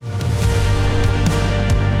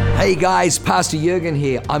Hey guys, Pastor Jurgen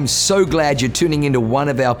here. I'm so glad you're tuning into one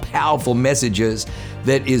of our powerful messages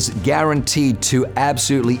that is guaranteed to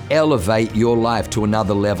absolutely elevate your life to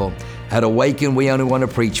another level. At Awaken, we only want to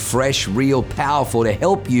preach fresh, real, powerful to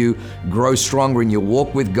help you grow stronger in your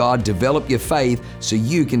walk with God, develop your faith so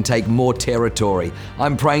you can take more territory.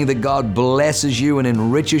 I'm praying that God blesses you and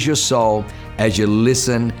enriches your soul as you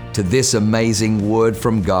listen to this amazing word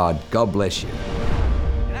from God. God bless you.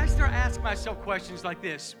 And I start asking myself questions like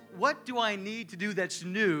this. What do I need to do that's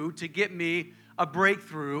new to get me a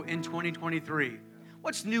breakthrough in 2023?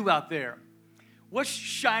 What's new out there? What's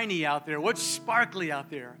shiny out there? What's sparkly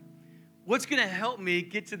out there? What's going to help me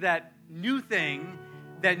get to that new thing,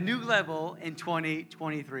 that new level in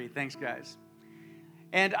 2023? Thanks, guys.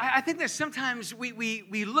 And I think that sometimes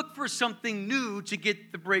we look for something new to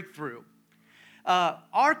get the breakthrough.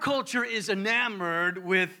 Our culture is enamored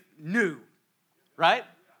with new, right?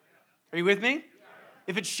 Are you with me?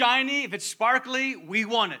 If it's shiny, if it's sparkly, we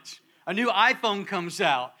want it. A new iPhone comes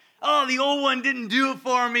out. Oh, the old one didn't do it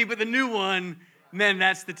for me, but the new one, man,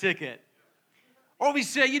 that's the ticket. Or we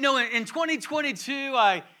say, in 2022,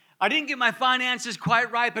 I didn't get my finances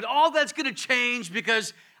quite right, but all that's going to change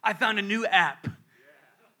because I found a new app.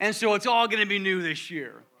 And so it's all going to be new this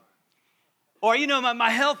year. Or, my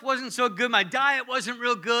health wasn't so good, my diet wasn't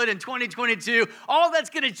real good in 2022. All that's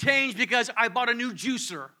going to change because I bought a new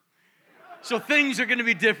juicer. So things are going to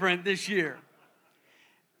be different this year.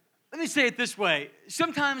 Let me say it this way.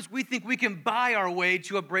 Sometimes we think we can buy our way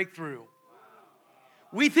to a breakthrough.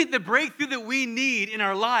 We think the breakthrough that we need in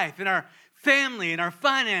our life, in our family, in our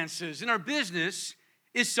finances, in our business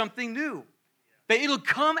is something new. That it'll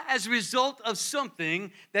come as a result of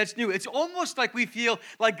something that's new. It's almost like we feel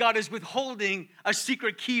like God is withholding a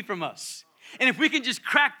secret key from us. And if we can just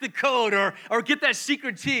crack the code or get that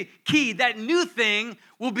secret key, that new thing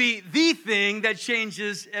will be the thing that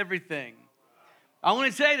changes everything. I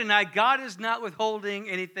want to say tonight, God is not withholding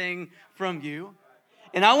anything from you.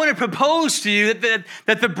 And I want to propose to you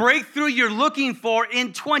that the breakthrough you're looking for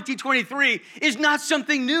in 2023 is not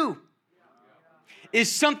something new. It's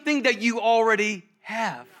something that you already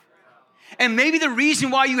have. And maybe the reason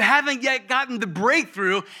why you haven't yet gotten the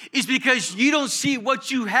breakthrough is because you don't see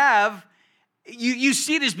what you have. You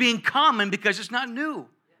see it as being common because it's not new.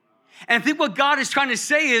 And I think what God is trying to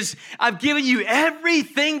say is, I've given you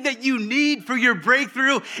everything that you need for your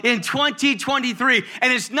breakthrough in 2023.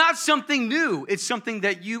 And it's not something new. It's something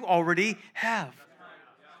that you already have.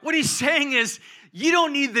 What he's saying is, you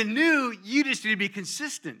don't need the new. You just need to be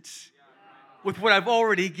consistent with what I've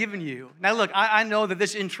already given you. Now look, I know that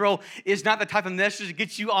this intro is not the type of message that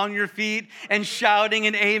gets you on your feet and shouting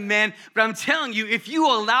an amen, but I'm telling you, if you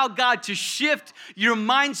allow God to shift your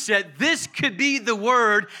mindset, this could be the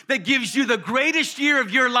word that gives you the greatest year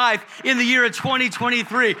of your life in the year of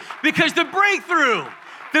 2023. Because the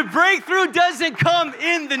breakthrough doesn't come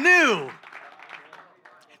in the new.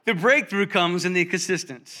 The breakthrough comes in the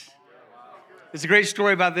consistent. There's a great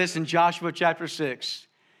story about this in Joshua chapter 6.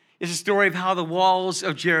 It's a story of how the walls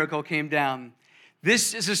of Jericho came down.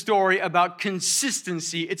 This is a story about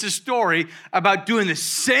consistency. It's a story about doing the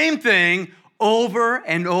same thing over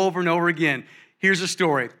and over and over again. Here's the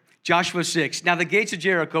story. Joshua 6. Now the gates of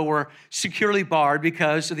Jericho were securely barred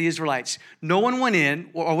because of the Israelites. No one went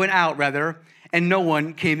in, or went out rather, and no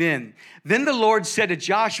one came in. Then the Lord said to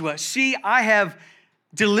Joshua, "See, I have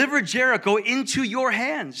delivered Jericho into your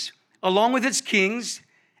hands, along with its kings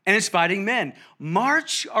and its fighting men.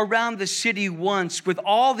 March around the city once with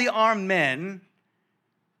all the armed men.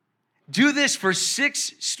 Do this for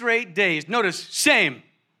 6 straight days." Notice, same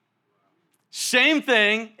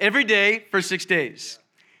thing every day for 6 days.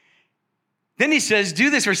 Then he says,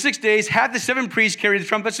 do this for 6 days. Have the 7 priests carry the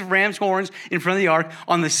trumpets of ram's horns in front of the ark.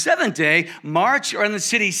 On the 7th day, march around the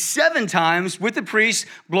city 7 times with the priests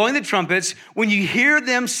blowing the trumpets. When you hear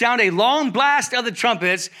them sound a long blast of the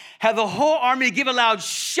trumpets, have the whole army give a loud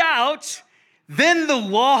shout. Then the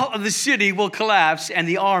wall of the city will collapse and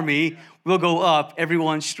the army will go up,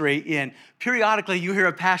 everyone straight in. Periodically, you hear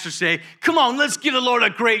a pastor say, "Come on, let's give the Lord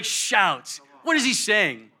a great shout." What is he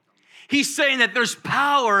saying? He's saying that there's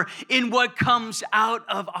power in what comes out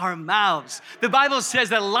of our mouths. The Bible says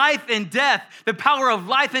that life and death, the power of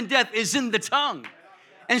life and death is in the tongue.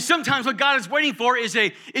 And sometimes what God is waiting for is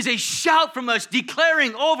a shout from us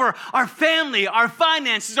declaring over our family, our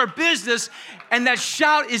finances, our business. And that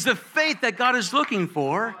shout is the faith that God is looking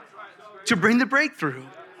for to bring the breakthrough,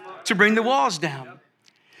 to bring the walls down.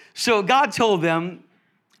 So God told them,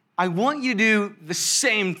 I want you to do the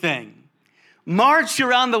same thing. March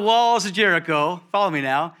around the walls of Jericho, follow me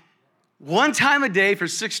now, 1 time a day for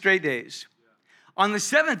 6 straight days. On the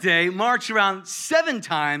seventh day, march around 7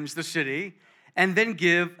 times the city, and then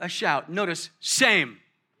give a shout. Notice, same.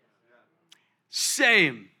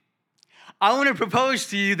 Same. I want to propose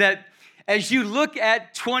to you that as you look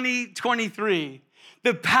at 2023,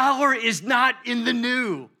 the power is not in the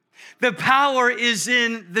new. The power is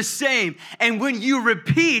in the same. And when you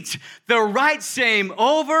repeat the right same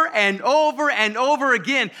over and over and over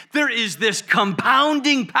again, there is this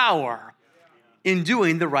compounding power in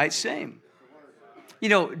doing the right same. You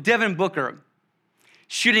know, Devin Booker,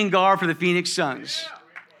 shooting guard for the Phoenix Suns.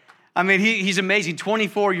 I mean, he's amazing,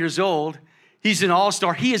 24 years old. He's an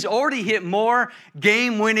all-star. He has already hit more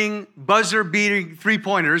game-winning, buzzer-beating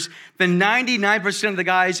three-pointers than 99% of the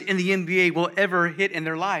guys in the NBA will ever hit in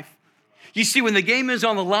their life. You see, when the game is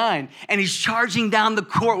on the line and he's charging down the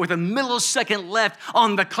court with a millisecond left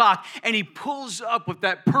on the clock, and he pulls up with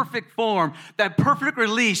that perfect form, that perfect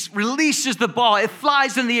release, releases the ball. It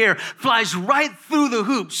flies in the air, flies right through the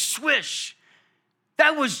hoop, swish.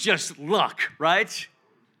 That was just luck, right?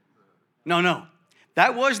 No.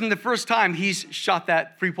 That wasn't the first time he's shot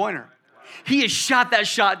that three-pointer. He has shot that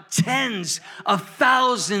shot tens of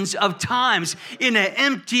thousands of times in an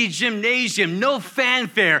empty gymnasium. No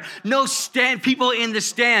fanfare, no people in the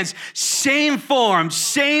stands. Same form,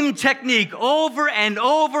 same technique, over and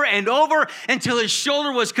over and over until his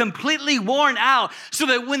shoulder was completely worn out, so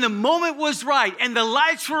that when the moment was right and the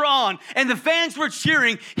lights were on and the fans were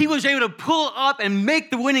cheering, he was able to pull up and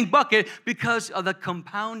make the winning bucket because of the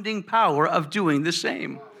compounding power of doing the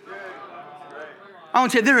same. I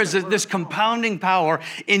want to say there is this compounding power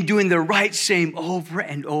in doing the right same over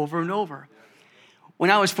and over and over. When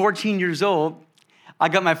I was 14 years old, I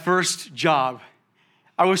got my first job.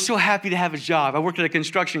 I was so happy to have a job. I worked at a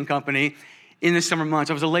construction company in the summer months.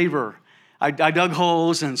 I was a laborer. I dug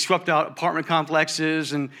holes and swept out apartment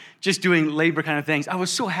complexes and just doing labor kind of things. I was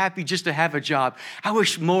so happy just to have a job. I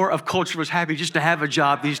wish more of culture was happy just to have a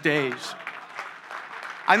job these days.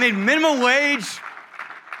 I made minimum wage,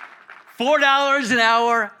 $4 an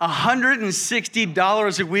hour,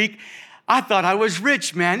 $160 a week. I thought I was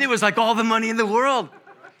rich, man. It was like all the money in the world.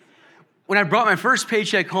 When I brought my first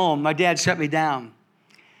paycheck home, my dad sat me down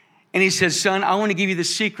and he said, son, I want to give you the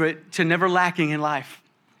secret to never lacking in life,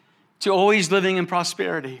 to always living in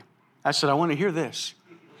prosperity. I said, I want to hear this.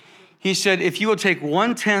 He said, if you will take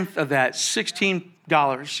 1/10 of that,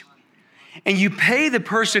 $16, and you pay the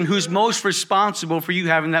person who's most responsible for you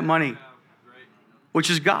having that money,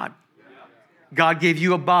 which is God. God gave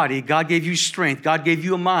you a body. God gave you strength. God gave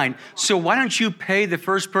you a mind. So why don't you pay the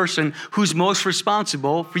first person who's most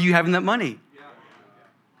responsible for you having that money?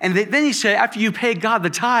 And then he said, after you pay God the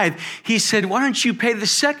tithe, he said, why don't you pay the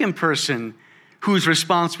second person who's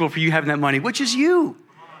responsible for you having that money, which is you.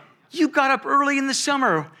 You got up early in the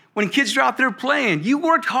summer when kids are out there playing. You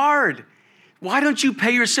worked hard. Why don't you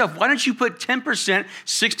pay yourself? Why don't you put 10%,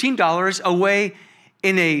 $16 away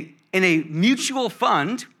in a mutual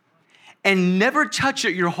fund and never touch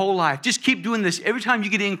it your whole life? Just keep doing this every time you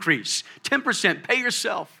get an increase. 10%, pay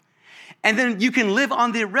yourself. And then you can live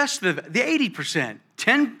on the rest of the 80%.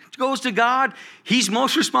 10 goes to God. He's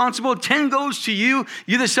most responsible. 10 goes to you.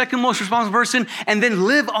 You're the second most responsible person. And then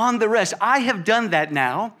live on the rest. I have done that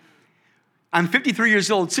now. I'm 53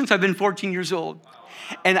 years old since I've been 14 years old.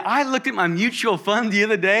 And I looked at my mutual fund the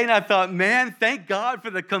other day and I thought, man, thank God for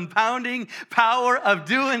the compounding power of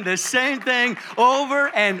doing the same thing over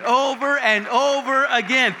and over and over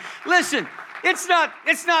again. Listen, it's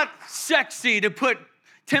not sexy to put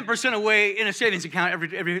 10% away in a savings account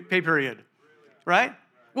every pay period, right?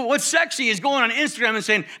 Well, what's sexy is going on Instagram and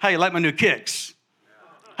saying, how you like my new kicks?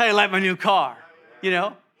 How you like my new car? You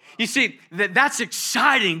know? You see, that's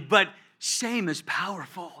exciting, but same is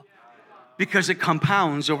powerful, because it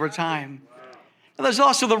compounds over time. Now, there's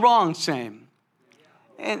also the wrong same.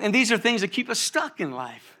 And these are things that keep us stuck in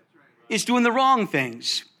life. It's doing the wrong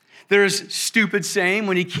things. There's stupid same,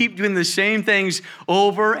 when you keep doing the same things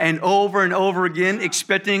over and over and over again,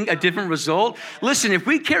 expecting a different result. Listen, if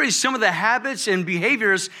we carry some of the habits and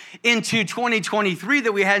behaviors into 2023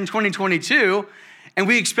 that we had in 2022, and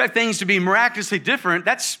we expect things to be miraculously different,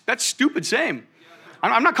 that's stupid same.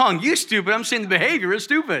 I'm not calling you stupid. I'm saying the behavior is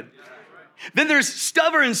stupid. Then there's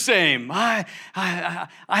stubborn same. I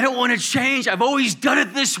don't want to change. I've always done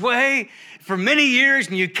it this way for many years,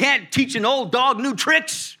 and you can't teach an old dog new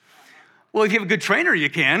tricks. Well, if you have a good trainer, you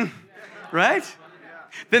can, right?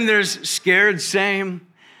 Then there's scared same.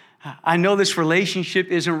 I know this relationship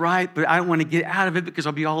isn't right, but I don't want to get out of it because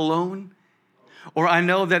I'll be all alone. Or I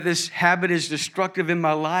know that this habit is destructive in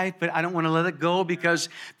my life, but I don't want to let it go because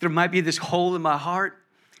there might be this hole in my heart.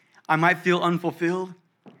 I might feel unfulfilled.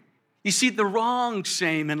 You see, the wrong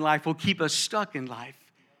same in life will keep us stuck in life.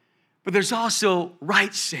 But there's also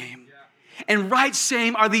right same. And right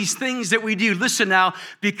same are these things that we do. Listen now,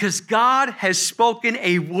 because God has spoken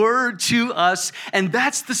a word to us, and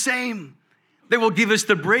that's the same that will give us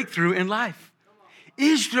the breakthrough in life.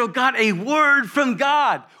 Israel got a word from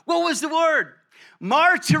God. What was the word?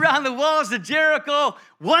 March around the walls of Jericho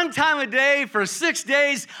one time a day for 6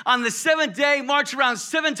 days. On the 7th day, march around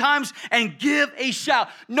 7 times and give a shout.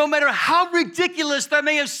 No matter how ridiculous that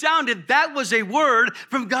may have sounded, that was a word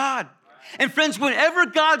from God. And friends, whenever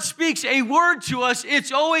God speaks a word to us,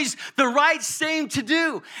 it's always the right same to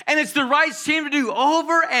do. And it's the right same to do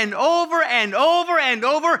over and over and over and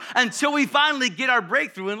over until we finally get our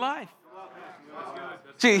breakthrough in life.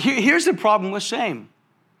 See, here's the problem with same.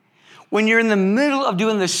 When you're in the middle of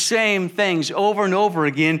doing the same things over and over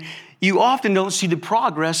again, you often don't see the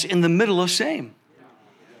progress in the middle of same,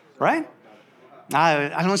 right?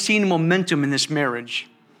 I don't see any momentum in this marriage.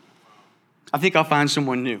 I think I'll find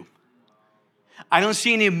someone new. I don't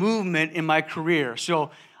see any movement in my career,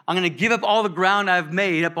 so I'm going to give up all the ground I've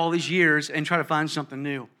made up all these years and try to find something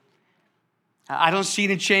new. I don't see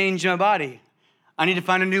any change in my body. I need to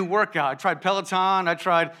find a new workout. I tried Peloton. I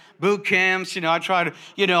tried boot camps. I tried,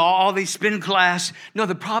 all these spin class. No,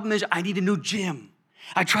 the problem is I need a new gym.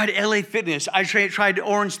 I tried LA Fitness. I tried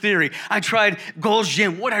Orange Theory. I tried Gold's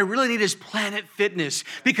Gym. What I really need is Planet Fitness,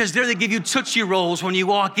 because there they give you Tootsie Rolls when you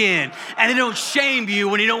walk in, and they don't shame you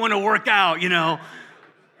when you don't want to work out,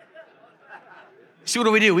 So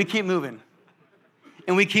what do? We keep moving,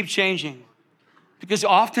 and we keep changing. Because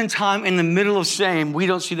oftentimes in the middle of same, we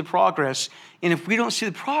don't see the progress. And if we don't see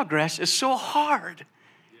the progress, it's so hard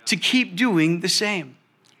to keep doing the same.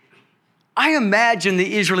 I imagine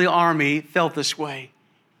the Israeli army felt this way.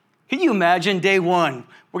 Can you imagine day 1,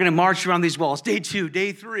 we're going to march around these walls. Day 2,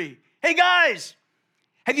 day 3. Hey guys,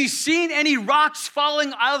 have you seen any rocks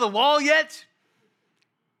falling out of the wall yet?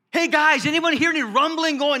 Hey guys, anyone hear any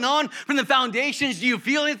rumbling going on from the foundations? Do you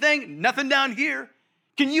feel anything? Nothing down here.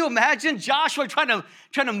 Can you imagine Joshua trying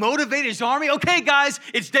to motivate his army? Okay, guys,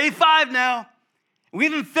 it's day 5 now. We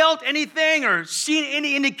haven't felt anything or seen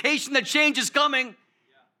any indication that change is coming.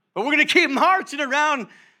 But we're going to keep marching around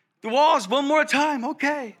the walls one more time.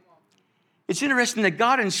 Okay. It's interesting that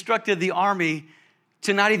God instructed the army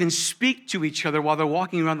to not even speak to each other while they're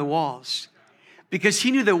walking around the walls, because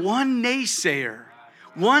he knew that one naysayer,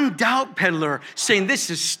 one doubt peddler saying this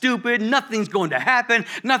is stupid, nothing's going to happen,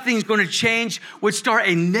 nothing's going to change, would start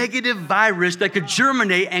a negative virus that could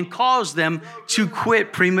germinate and cause them to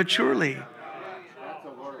quit prematurely.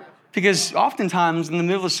 Because oftentimes in the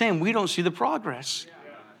middle of the same, we don't see the progress.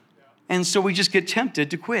 And so we just get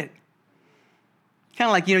tempted to quit. Kind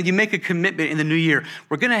of like, you make a commitment in the new year.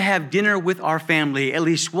 We're going to have dinner with our family at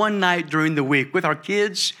least one night during the week with our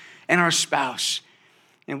kids and our spouse.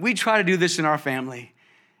 And we try to do this in our family.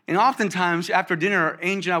 And oftentimes after dinner,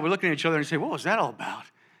 Angel and I would look at each other and say, what was that all about?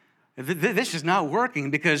 This is not working,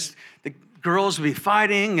 because the girls would be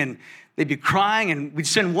fighting and they'd be crying, and we'd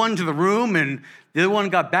send one to the room and the other one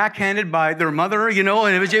got backhanded by their mother, and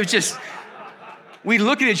it was just, we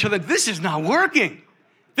look at each other, this is not working.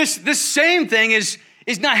 This same thing is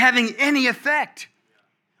not having any effect.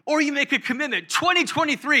 Or you make a commitment,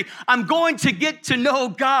 2023, I'm going to get to know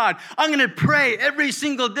God. I'm going to pray every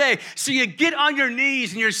single day. So you get on your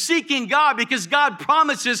knees and you're seeking God, because God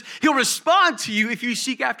promises he'll respond to you if you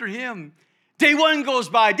seek after him. Day 1 goes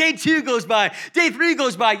by, day 2 goes by, day 3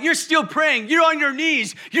 goes by. You're still praying. You're on your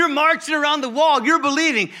knees. You're marching around the wall. You're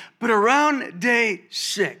believing. But around day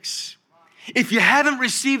 6, if you haven't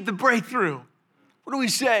received the breakthrough, what do we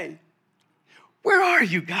say? Where are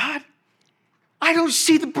you, God? I don't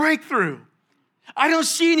see the breakthrough. I don't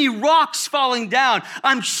see any rocks falling down.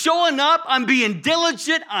 I'm showing up. I'm being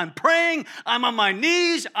diligent. I'm praying. I'm on my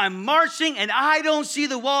knees. I'm marching, and I don't see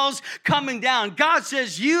the walls coming down. God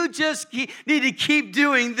says you just need to keep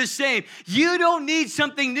doing the same. You don't need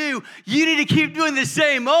something new. You need to keep doing the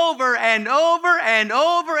same over and over and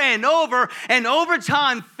over and over. And over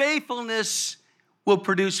time, faithfulness will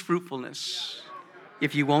produce fruitfulness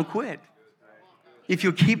if you won't quit, if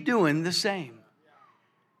you keep doing the same.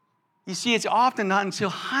 You see, it's often not until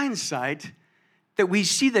hindsight that we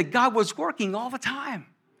see that God was working all the time.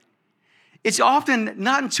 It's often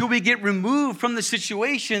not until we get removed from the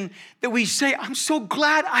situation that we say, I'm so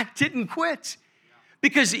glad I didn't quit.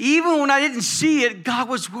 Because even when I didn't see it, God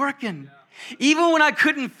was working. Even when I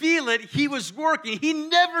couldn't feel it, he was working. He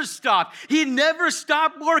never stopped. He never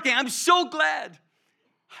stopped working. I'm so glad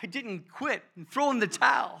I didn't quit and throw in the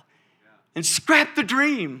towel and scrap the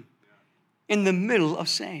dream in the middle of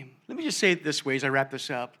same. Let me just say it this way as I wrap this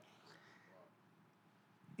up.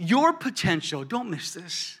 Your potential, don't miss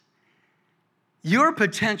this. Your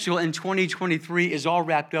potential in 2023 is all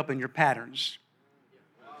wrapped up in your patterns.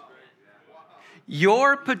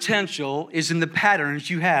 Your potential is in the patterns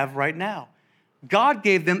you have right now. God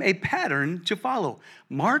gave them a pattern to follow.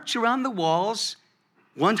 March around the walls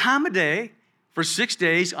one time a day for 6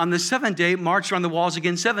 days. On the seventh day, march around the walls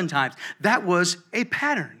again 7 times. That was a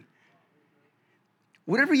pattern.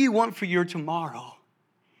 Whatever you want for your tomorrow,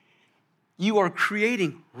 you are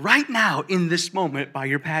creating right now in this moment by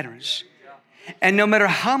your patterns. And no matter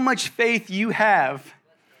how much faith you have,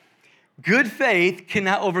 good faith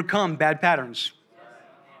cannot overcome bad patterns.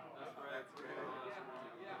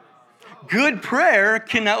 Good prayer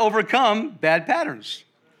cannot overcome bad patterns.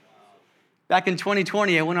 Back in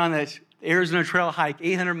 2020, I went on the Arizona Trail hike,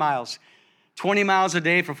 800 miles, 20 miles a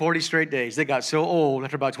day for 40 straight days. They got so old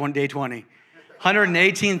after about day 20.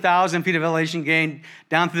 118,000 feet of elevation gain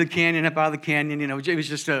down through the canyon, up out of the canyon. It was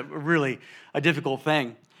just really a difficult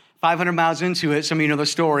thing. 500 miles into it, some of you know the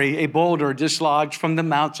story, a boulder dislodged from the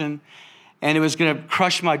mountain, and it was going to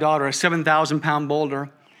crush my daughter, a 7,000-pound boulder.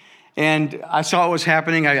 And I saw what was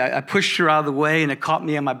happening. I pushed her out of the way, and it caught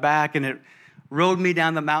me on my back, and it rode me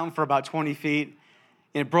down the mountain for about 20 feet.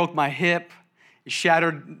 And it broke my hip. It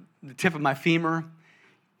shattered the tip of my femur,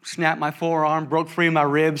 snapped my forearm, broke free of my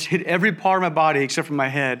ribs, hit every part of my body except for my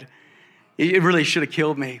head. It really should have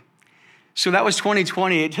killed me. So that was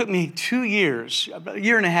 2020. It took me 2 years, a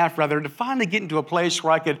year and a half rather, to finally get into a place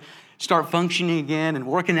where I could start functioning again and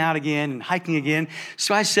working out again and hiking again.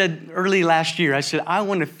 So I said early last year, I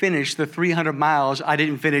want to finish the 300 miles I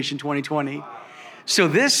didn't finish in 2020. So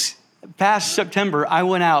this past September, I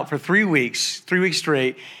went out for 3 weeks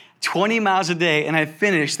straight, 20 miles a day, and I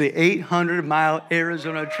finished the 800-mile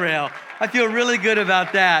Arizona Trail. I feel really good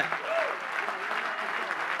about that.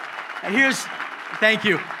 Thank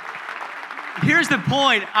you. Here's the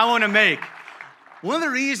point I want to make. One of the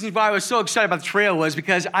reasons why I was so excited about the trail was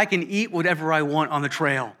because I can eat whatever I want on the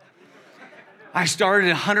trail. I started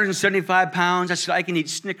at 175 pounds. I said, I can eat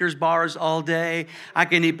Snickers bars all day. I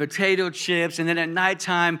can eat potato chips. And then at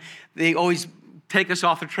nighttime, they always take us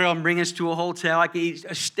off the trail and bring us to a hotel. I can eat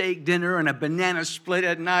a steak dinner and a banana split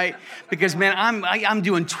at night because, man, I'm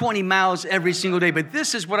doing 20 miles every single day. But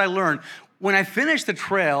this is what I learned. When I finished the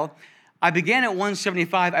trail, I began at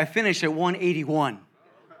 175. I finished at 181.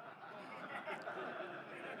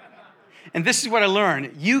 And this is what I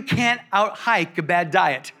learned. You can't out-hike a bad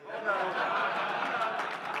diet.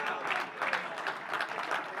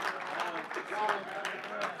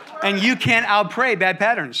 And you can't out-pray bad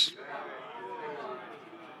patterns.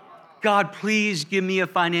 God, please give me a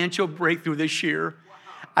financial breakthrough this year.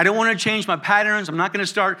 I don't want to change my patterns. I'm not going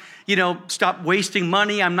to stop wasting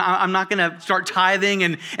money. I'm not going to start tithing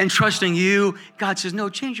and trusting you. God says, no,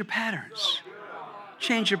 change your patterns.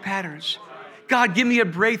 Change your patterns. God, give me a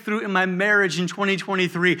breakthrough in my marriage in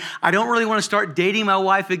 2023. I don't really want to start dating my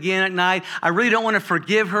wife again at night. I really don't want to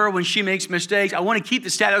forgive her when she makes mistakes. I want to keep the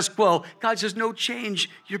status quo. God says, no, change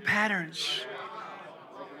your patterns.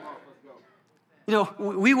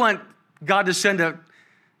 We want God to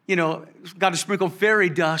God to sprinkle fairy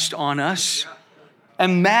dust on us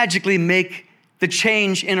and magically make the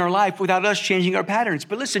change in our life without us changing our patterns.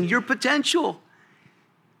 But listen, your potential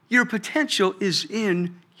is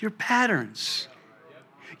in your patterns.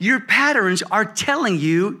 Your patterns are telling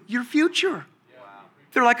you your future.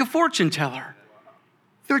 They're like a fortune teller.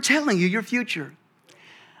 They're telling you your future.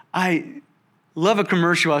 I love a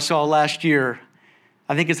commercial I saw last year.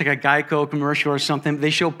 I think it's like a Geico commercial or something. They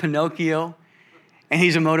show Pinocchio, and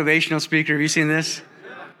he's a motivational speaker. Have you seen this?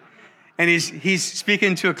 And he's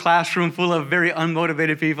speaking to a classroom full of very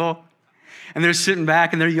unmotivated people, and they're sitting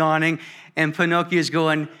back and they're yawning, and Pinocchio is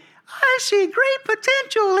going, I see great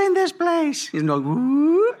potential in this place. He's going,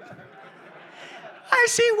 whoop. I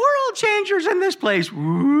see world changers in this place.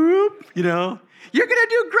 Whoop. You're going to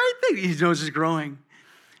do great things. His nose is growing.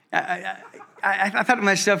 I thought to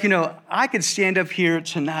myself, I could stand up here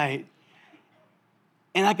tonight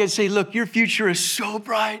and I could say, look, your future is so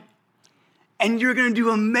bright and you're going to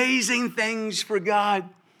do amazing things for God.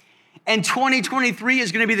 And 2023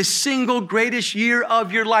 is going to be the single greatest year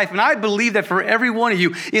of your life. And I believe that for every one of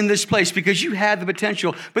you in this place because you have the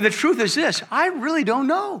potential. But the truth is this, I really don't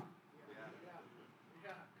know.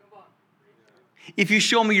 If you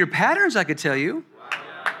show me your patterns, I could tell you.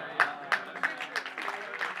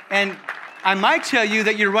 And I might tell you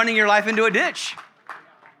that you're running your life into a ditch.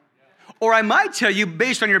 Or I might tell you,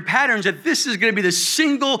 based on your patterns, that this is going to be the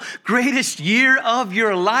single greatest year of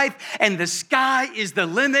your life, and the sky is the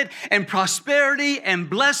limit, and prosperity and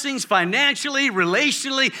blessings financially,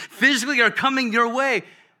 relationally, physically are coming your way.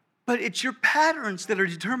 but it's your patterns that are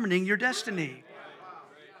determining your destiny.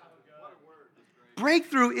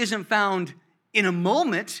 Breakthrough isn't found in a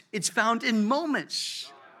moment, it's found in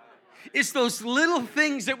moments. It's those little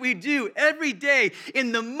things that we do every day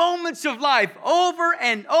in the moments of life, over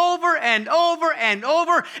and over and over and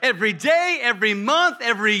over, every day, every month,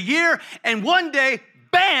 every year. And one day,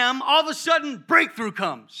 bam, all of a sudden, breakthrough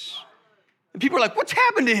comes. And people are like, what's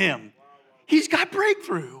happened to him? He's got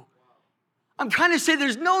breakthrough. I'm trying to say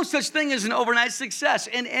there's no such thing as an overnight success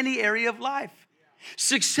in any area of life.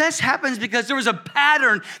 Success happens because there was a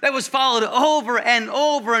pattern that was followed over and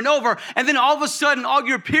over and over. And then all of a sudden, all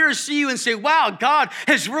your peers see you and say, wow, God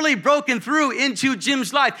has really broken through into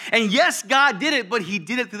Jim's life. And yes, God did it, but he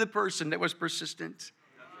did it through the person that was persistent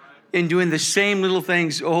in doing the same little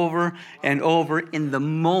things over and over in the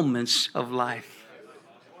moments of life.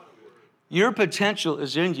 Your potential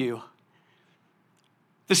is in you.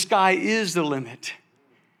 The sky is the limit,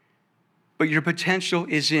 but your potential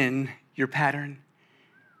is in your pattern.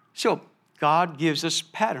 So God gives us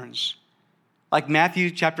patterns. Like Matthew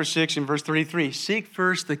chapter 6 and verse 33, seek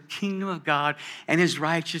first the kingdom of God and his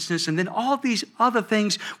righteousness, and then all these other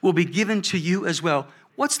things will be given to you as well.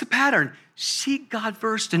 What's the pattern? Seek God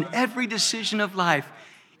first in every decision of life,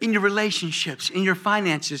 in your relationships, in your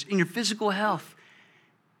finances, in your physical health.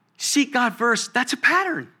 Seek God first. That's a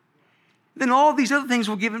pattern. Then all these other things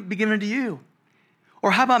will be given to you.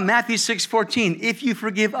 Or how about Matthew 6:14? If you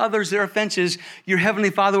forgive others their offenses, your heavenly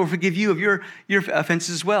Father will forgive you of your offenses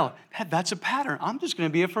as well. That's a pattern. I'm just going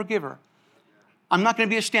to be a forgiver. I'm not going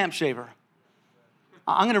to be a stamp saver.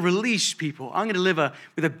 I'm going to release people. I'm going to live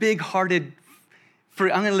with a big-hearted. I'm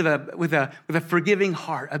going to live with a forgiving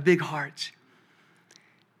heart, a big heart.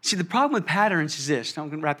 See, the problem with patterns is this. I'm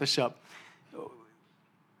going to wrap this up.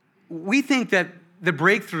 We think that the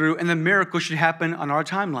breakthrough and the miracle should happen on our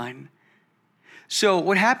timeline. So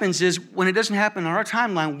what happens is when it doesn't happen on our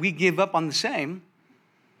timeline, we give up on the same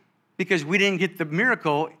because we didn't get the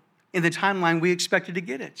miracle in the timeline we expected to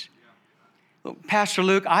get it. Well, Pastor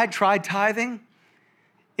Luke, I tried tithing.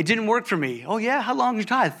 It didn't work for me. Oh yeah, how long did you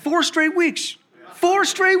tithe? 4 straight weeks. 4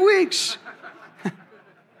 straight weeks.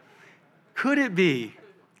 Could it be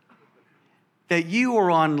that you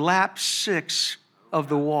are on lap 6 of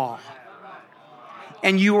the wall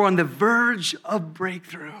and you are on the verge of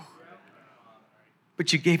breakthrough,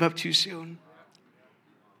 but you gave up too soon?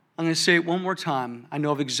 I'm going to say it one more time. I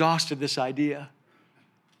know I've exhausted this idea.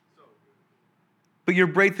 But your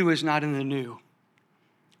breakthrough is not in the new.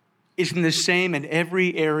 It's in the same in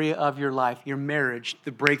every area of your life. Your marriage,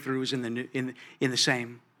 the breakthrough is in the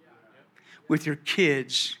same. With your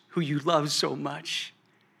kids, who you love so much,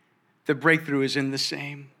 the breakthrough is in the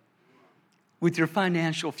same. With your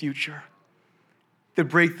financial future, the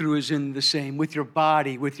breakthrough is in the same. With your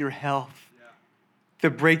body, with your health, the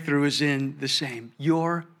breakthrough is in the same.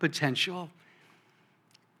 Your potential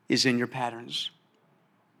is in your patterns.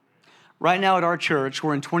 Right now at our church,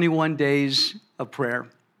 we're in 21 days of prayer.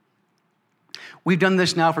 We've done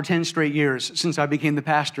this now for 10 straight years since I became the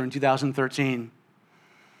pastor in 2013.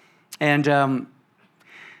 And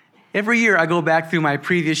every year I go back through my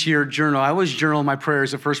previous year journal. I always journal my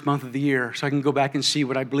prayers the first month of the year so I can go back and see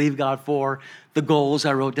what I believe God for, the goals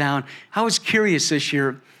I wrote down. I was curious this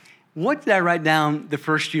year, what did I write down the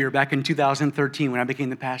first year back in 2013 when I became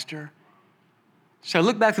the pastor? So I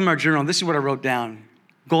look back through my journal. This is what I wrote down.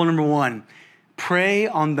 Goal number 1, pray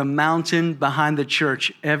on the mountain behind the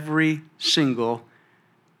church every single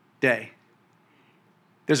day.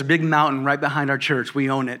 There's a big mountain right behind our church. We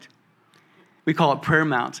own it. We call it Prayer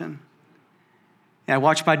Mountain. And I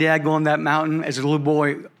watched my dad go on that mountain as a little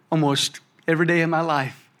boy almost every day of my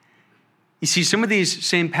life. You see, some of these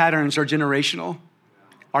same patterns are generational.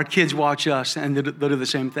 Our kids watch us and they'll do the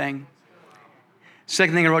same thing.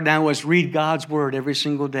 Second thing I wrote down was read God's word every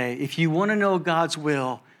single day. If you want to know God's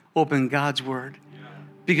will, open God's word.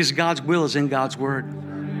 Because God's will is in God's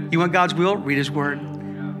word. You want God's will? Read his word.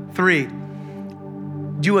 3,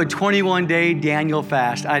 do a 21-day Daniel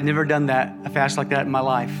fast. I'd never done a fast like that in my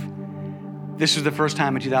life. This was the first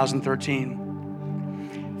time in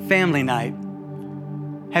 2013. Family night.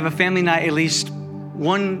 Have a family night at least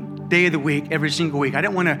one day of the week, every single week. I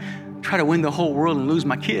didn't want to try to win the whole world and lose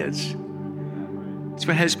my kids. So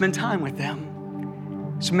I had to spend time with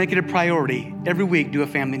them. So make it a priority. Every week, do a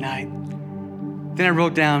family night. Then I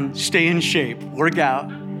wrote down, stay in shape, work out.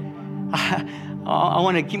 I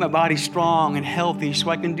want to keep my body strong and healthy so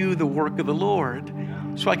I can do the work of the Lord.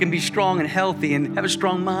 So I can be strong and healthy and have a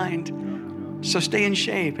strong mind. So stay in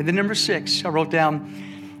shape. And then number 6, I wrote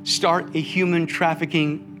down, start a human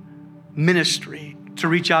trafficking ministry to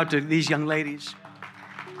reach out to these young ladies.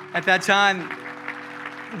 At that time,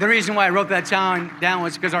 The reason why I wrote that down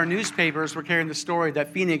was because our newspapers were carrying the story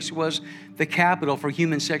that Phoenix was the capital for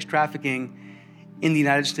human sex trafficking in the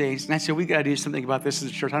United States. And I said, we got to do something about this as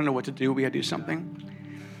a church. I don't know what to do. We got to do something.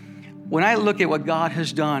 When I look at what God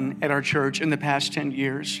has done at our church in the past 10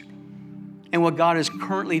 years and what God is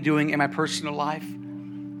currently doing in my personal life,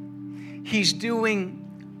 He's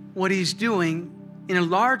doing what He's doing in a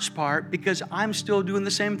large part because I'm still doing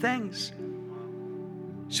the same things.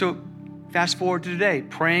 So fast forward to today,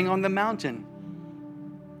 praying on the mountain.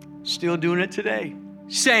 Still doing it today.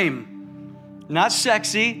 Same. Not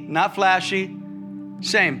sexy, not flashy.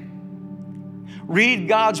 Same. Read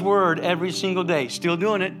God's word every single day. Still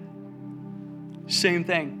doing it. Same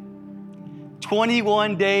thing.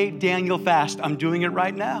 21-day Daniel fast. I'm doing it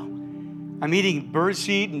right now. I'm eating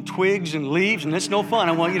birdseed and twigs and leaves, and it's no fun.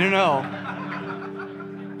 I want you to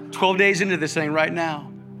know. 12 days into this thing right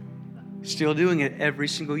now. Still doing it every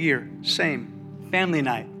single year. Same. Family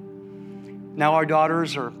night. Now our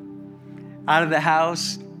daughters are out of the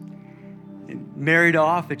house, and married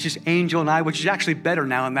off. It's just Angel and I, which is actually better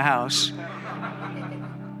now in the house.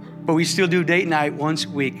 But we still do date night once a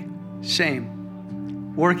week.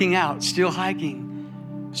 Same. Working out, still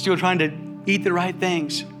hiking, still trying to eat the right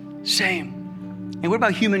things. Same. And what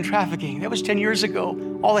about human trafficking? That was 10 years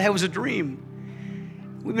ago. All I had was a dream.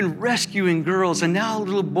 We've been rescuing girls and now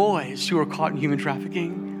little boys who are caught in human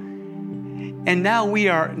trafficking. And now we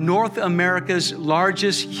are North America's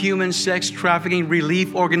largest human sex trafficking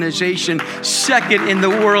relief organization, second in the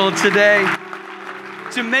world today.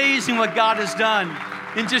 It's amazing what God has done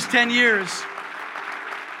in just 10 years.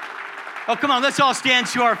 Oh, come on, let's all stand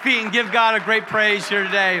to our feet and give God a great praise here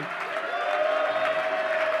today.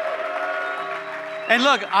 And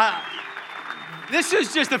look, this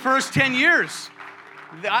is just the first 10 years.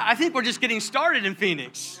 I think we're just getting started in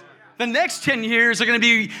Phoenix. The next 10 years are going to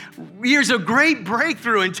be years of great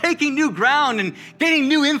breakthrough and taking new ground and gaining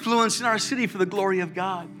new influence in our city for the glory of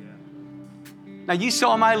God. Now, you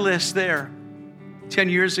saw my list there 10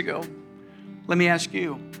 years ago. Let me ask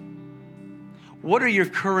you, what are your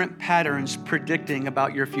current patterns predicting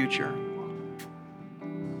about your future?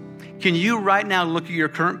 Can you right now look at your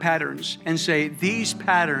current patterns and say, these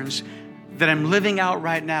patterns that I'm living out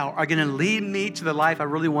right now are going to lead me to the life I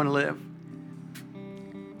really want to live,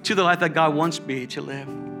 to the life that God wants me to live?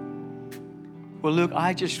 Well, Luke,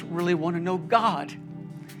 I just really want to know God.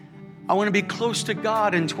 I want to be close to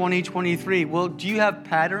God in 2023. Well, do you have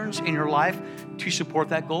patterns in your life to support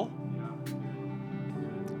that goal?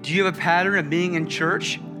 Do you have a pattern of being in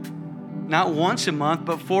church, not once a month,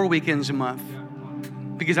 but 4 weekends a month?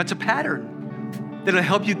 Because that's a pattern that'll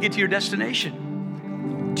help you get to your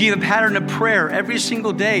destination. Do you have a pattern of prayer every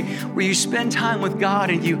single day where you spend time with God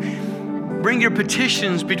and you bring your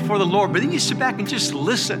petitions before the Lord, but then you sit back and just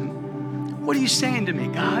listen? What are you saying to me,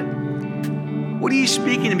 God? What are you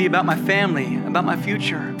speaking to me about my family, about my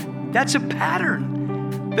future? That's a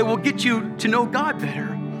pattern that will get you to know God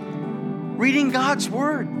better. Reading God's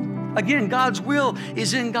word. Again, God's will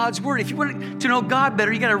is in God's word. If you want to know God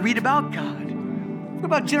better, you got to read about God. What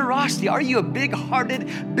about generosity? Are you a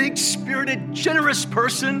big-hearted, big-spirited, generous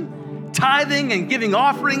person, tithing and giving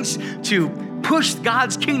offerings to push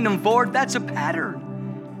God's kingdom forward? That's a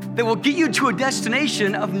pattern that will get you to a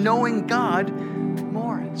destination of knowing God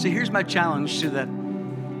more. So here's my challenge to the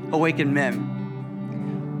awakened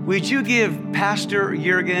men. Would you give Pastor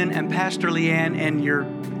Jurgen and Pastor Leanne and your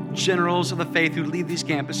generals of the faith who lead these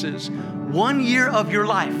campuses 1 year of your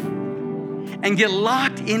life and get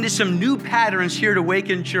locked into some new patterns here at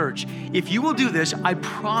Awaken Church? If you will do this, I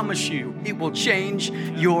promise you, it will change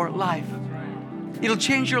your life. It'll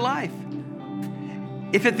change your life.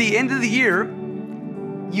 If at the end of the year,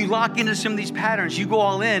 you lock into some of these patterns, you go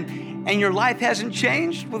all in, and your life hasn't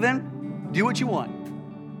changed, well then, do what you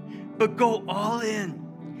want. But go all in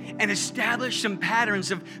and establish some patterns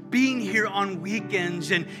of being here on weekends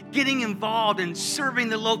and getting involved in serving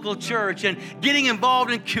the local church and getting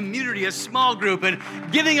involved in community, a small group, and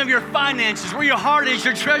giving of your finances. Where your heart is,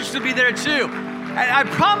 your treasures will be there too. And I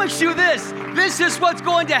promise you this is what's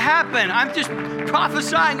going to happen. I'm just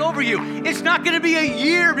prophesying over you. It's not going to be a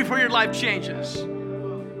year before your life changes.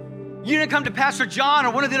 You're going to come to Pastor John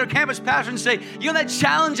or one of the other campus pastors and say, you know that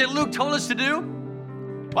challenge that Luke told us to do?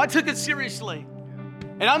 Well, I took it seriously.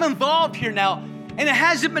 And I'm involved here now. And it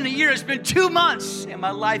hasn't been a year, it's been 2 months. And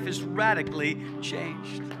my life has radically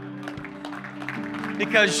changed.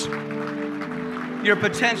 Because your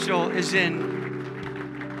potential is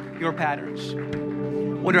in your patterns.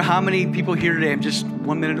 Wonder how many people here today, I'm just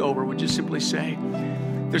 1 minute over, would just simply say,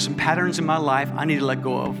 there's some patterns in my life I need to let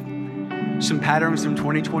go of. Some patterns from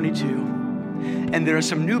 2022. And there are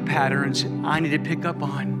some new patterns I need to pick up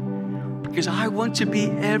on, because I want to be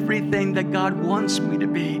everything that God wants me to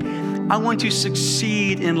be. I want to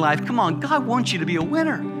succeed in life. Come on, God wants you to be a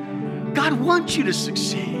winner. God wants you to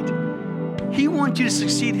succeed. He wants you to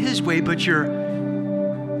succeed His way, but your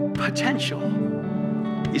potential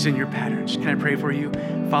is in your patterns. Can I pray for you?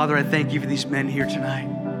 Father, I thank you for these men here tonight.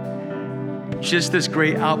 Just this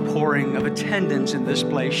great outpouring of attendance in this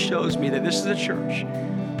place shows me that this is a church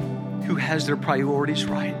who has their priorities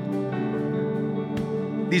right.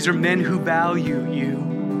 These are men who value you,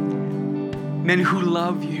 men who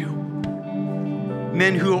love you,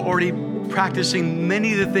 men who are already practicing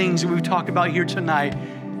many of the things that we've talked about here tonight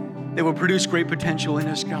that will produce great potential in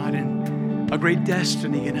us, God, and a great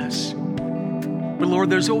destiny in us. But Lord,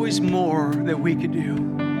 there's always more that we could do.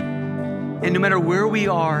 And no matter where we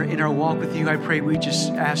are in our walk with you, I pray we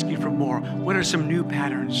just ask you for more. What are some new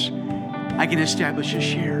patterns I can establish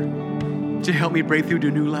this year to help me break through to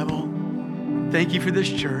a new level? Thank you for this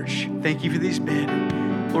church. Thank you for these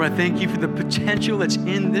men. Lord, I thank you for the potential that's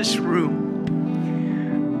in this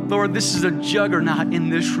room. Lord, this is a juggernaut in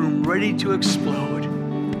this room ready to explode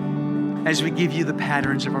as we give you the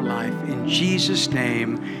patterns of our life. In Jesus'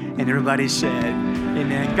 name. And everybody said,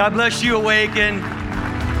 amen. God bless you, Awaken.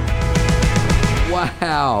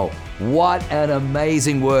 Wow, what an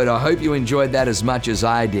amazing word. I hope you enjoyed that as much as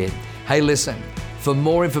I did. Hey, listen, for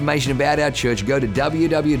more information about our church, go to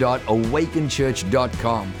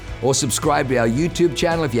www.awakenchurch.com or subscribe to our YouTube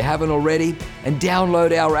channel if you haven't already, and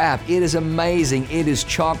download our app. It is amazing. It is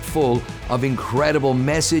chock full of incredible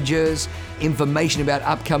messages, information about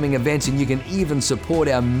upcoming events, and you can even support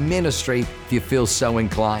our ministry if you feel so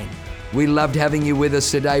inclined. We loved having you with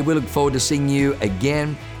us today. We look forward to seeing you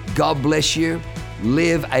again. God bless you.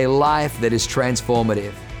 Live a life that is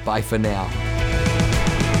transformative. Bye for now.